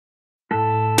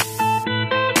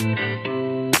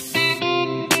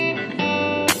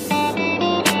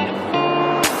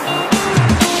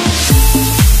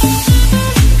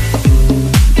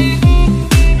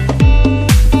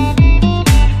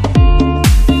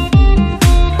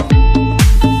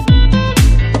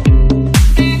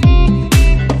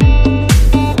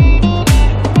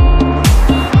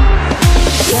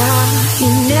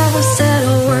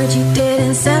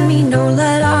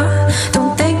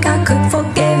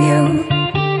you.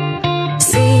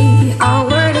 See, our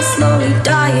word is slowly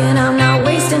dying. I'm not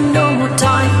wasting no more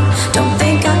time. Don't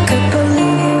think I could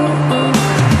believe you.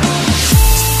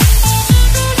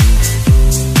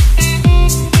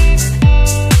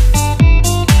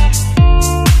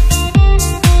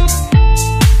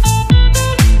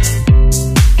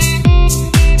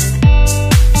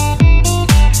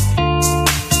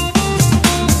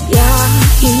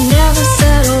 You never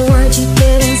said a word, you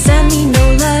didn't send me no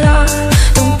letter.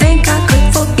 Don't think I could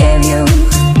forgive you.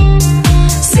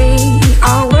 See,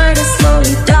 our word is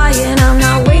slowly dying. I'm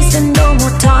not wasting no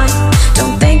more time.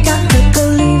 Don't think I could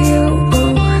believe you.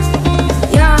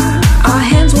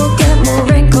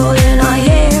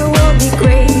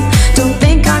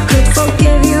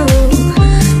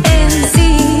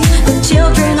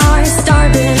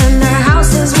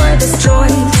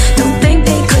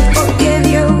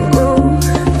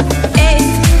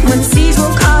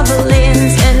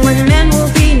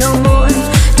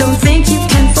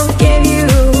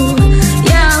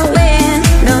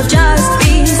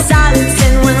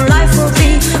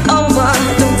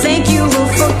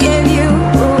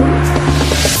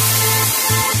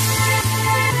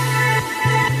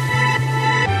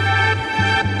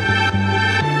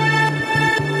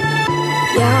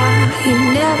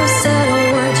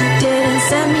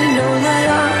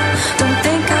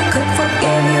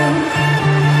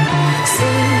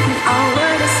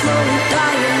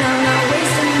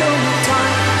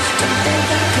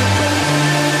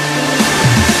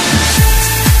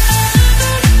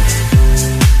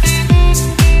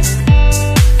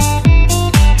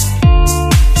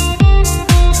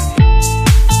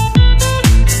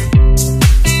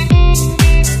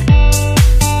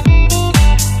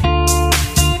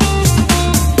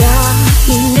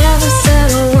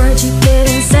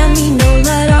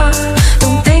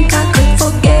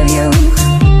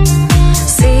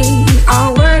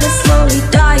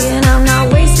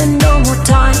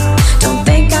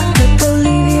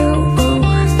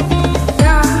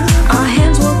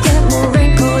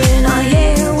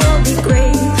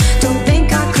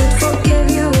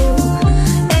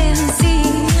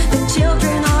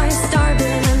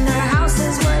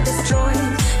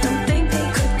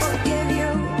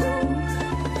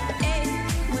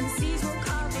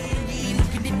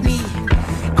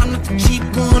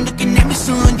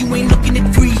 Son, you ain't looking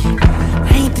at free. I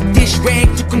ain't the dish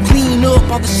rag to come clean up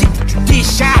all the shit that you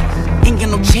dish out. Ain't got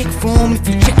no check form if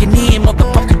you checking in,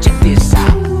 motherfucker, check this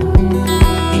out.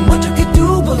 Ain't much I can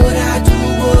do, but I do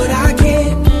what I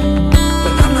can.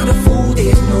 But I'm not a fool,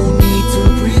 there's no need to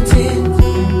pretend.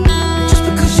 Just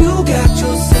because you got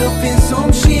yourself in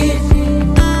some shit,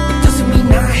 it doesn't mean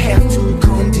I have to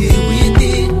come deal with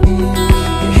it.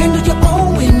 You handle your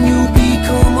own when you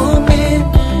become a man.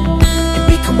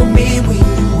 Become a man when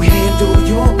you handle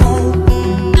your own.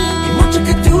 Ain't much I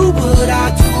can do, but I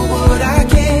do what I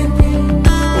can.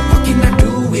 But what can I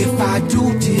do if I do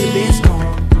till it's gone?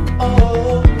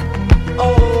 Oh,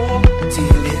 oh,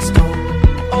 till it's gone.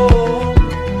 Oh,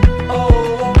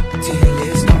 oh, till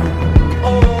it's gone.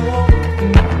 Oh,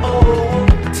 oh,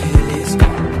 till it's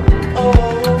gone.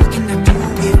 Oh, what can I do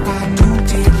if I do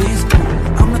till it's gone?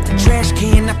 I'm not the trash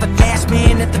can, not the last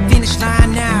man at the finish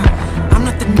line now. I'm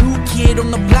not the new kid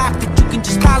on the block that you can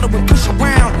just follow and push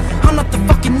around. I'm not the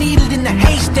fucking needle in the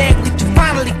haystack that you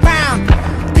finally found.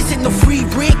 This ain't no free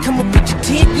rent, come up with your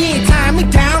tent, yeah, tie me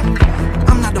down.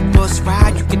 I'm not a bus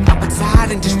ride, you can hop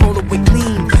inside and just roll away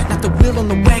clean. Not the wheel on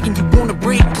the wagon you wanna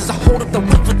break, cause I hold up the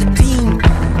wheel for the team.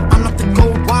 I'm not the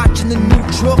gold watch in the new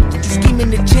truck that you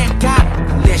scheming to check out.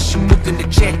 Unless you looking to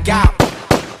check out.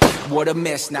 What a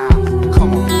mess now,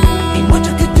 come on. Ain't much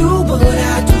I can do, but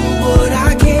I do what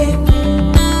I can.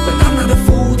 But I'm not a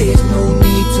fool, there's no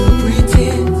need to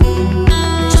pretend.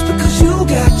 Just because you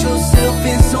got yourself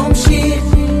in some shit,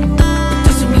 it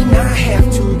doesn't mean I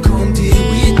have to come deal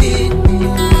with it.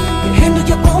 You handle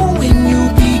your own when you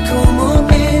become a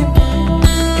man.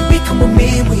 And become a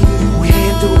man when you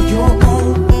handle your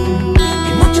own.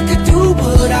 Ain't much I can do,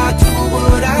 but I do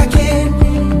what I can.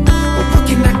 But what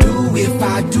can I do if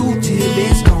I do till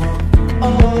it's gone?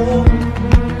 Oh,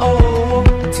 oh,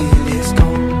 till it's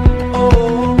gone.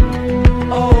 Oh,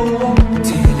 oh,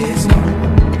 till it's gone.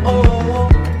 Oh,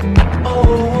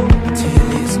 oh,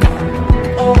 till it's gone.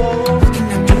 Oh, what can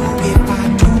I do if I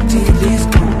do till it's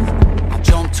gone? I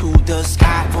jump to the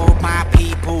sky for my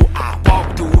people. I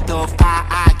walk through the fire.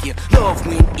 I give love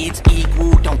when it's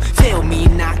equal. Don't tell me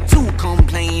not to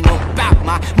complain about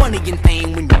my money and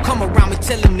fame. When you come around me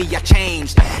telling me I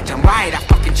changed, damn right I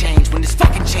fucking changed. When this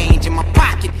fucking change in my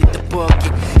pocket hit the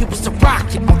bucket, it was a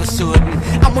rocket all of a sudden.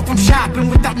 I went from shopping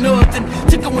without nothing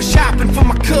to going shopping for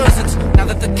my cousins. Now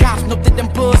that the cops know that I'm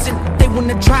buzzing,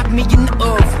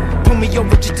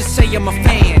 say I'm a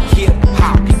fan. Hip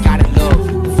hop, you gotta love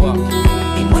it. Fuck it.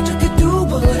 Ain't much I can do,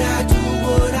 but I do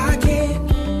what I can.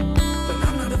 But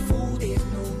I'm not a fool, there's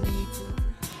no need to.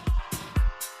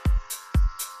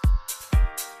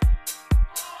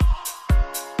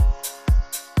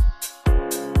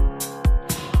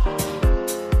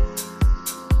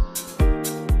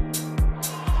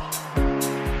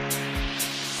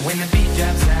 When the beat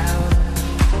drops out,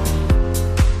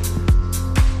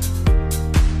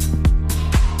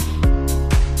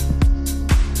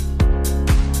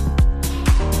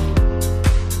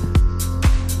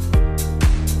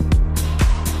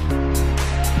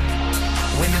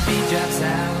 when the beat drops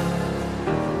out,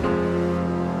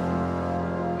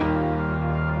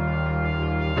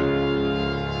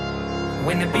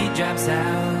 when the beat drops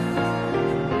out,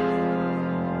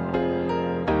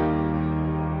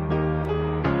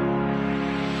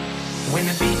 when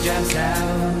the beat drops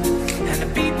out and the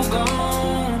people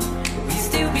gone, will you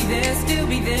still be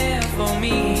there for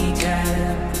me,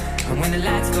 child? And when the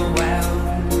lights go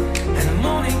out and the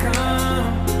morning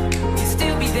come, will you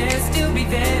still be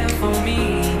there for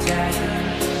me,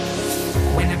 child?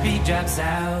 When the beat drops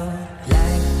out,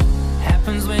 life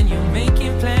happens when you're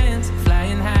making plans,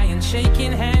 flying high and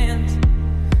shaking hands.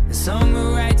 The song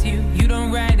will write you, you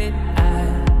don't write it.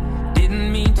 I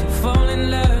didn't mean to fall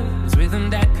in love. Rhythm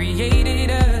that created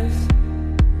us.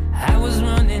 I was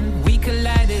running, we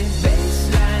collided.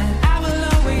 Baseline, I will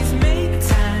always make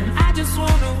time. I just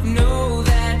wanna know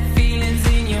that feeling's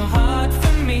in your heart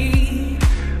for me.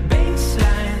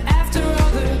 Baseline, after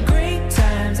all the great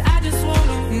times, I just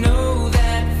wanna know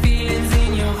that feeling's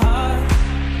in your heart.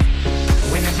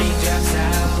 When the beat drops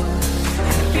out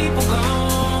and the people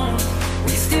gone,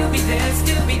 will you still be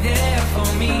there for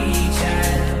me,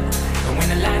 child? And when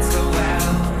the lights go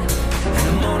out and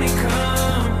the morning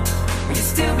come, will you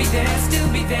still be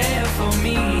there for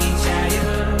me,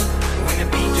 child? When the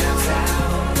beat drops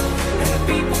out and the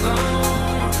people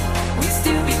gone, will you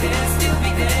still be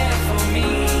there for me,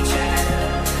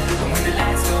 child? And when the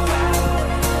lights go out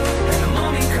and the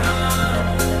morning come,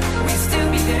 will you still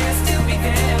be there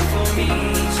for me,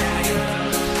 child?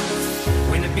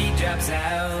 When the beat drops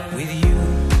out, with you,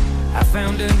 I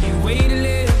found a new way to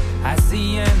live. I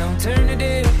see an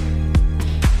alternative.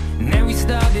 Now we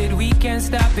started, we can't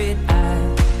stop it.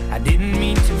 I didn't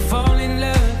mean to fall in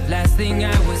love. Last thing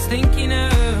I was thinking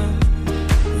of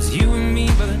was you and me,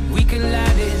 but we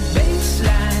collided.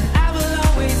 Baseline, I will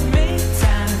always make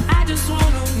time. I just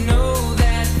wanna know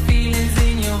that feeling's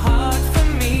in your heart for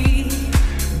me.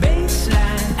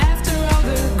 Baseline, after all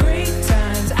the great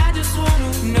times, I just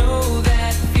wanna know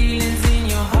that feeling's in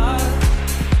your heart.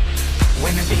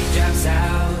 When the beat drops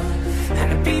out and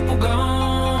the people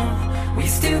gone, will you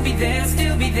still be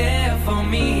there for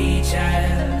me,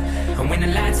 child? And when the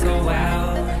lights go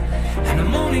out and the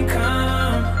morning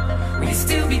come, will you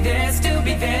still be there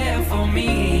for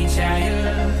me,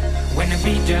 child? When the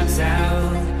beat drops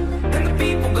out and the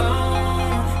people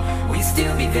gone, will you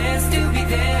still be there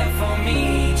for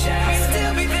me, child?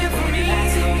 Still be there for me.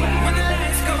 When the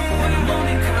lights go out, when the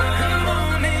morning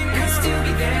come, will you still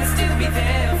be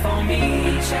there for me,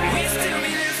 child? Will you still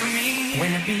be there for me? When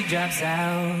the beat drops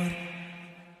out.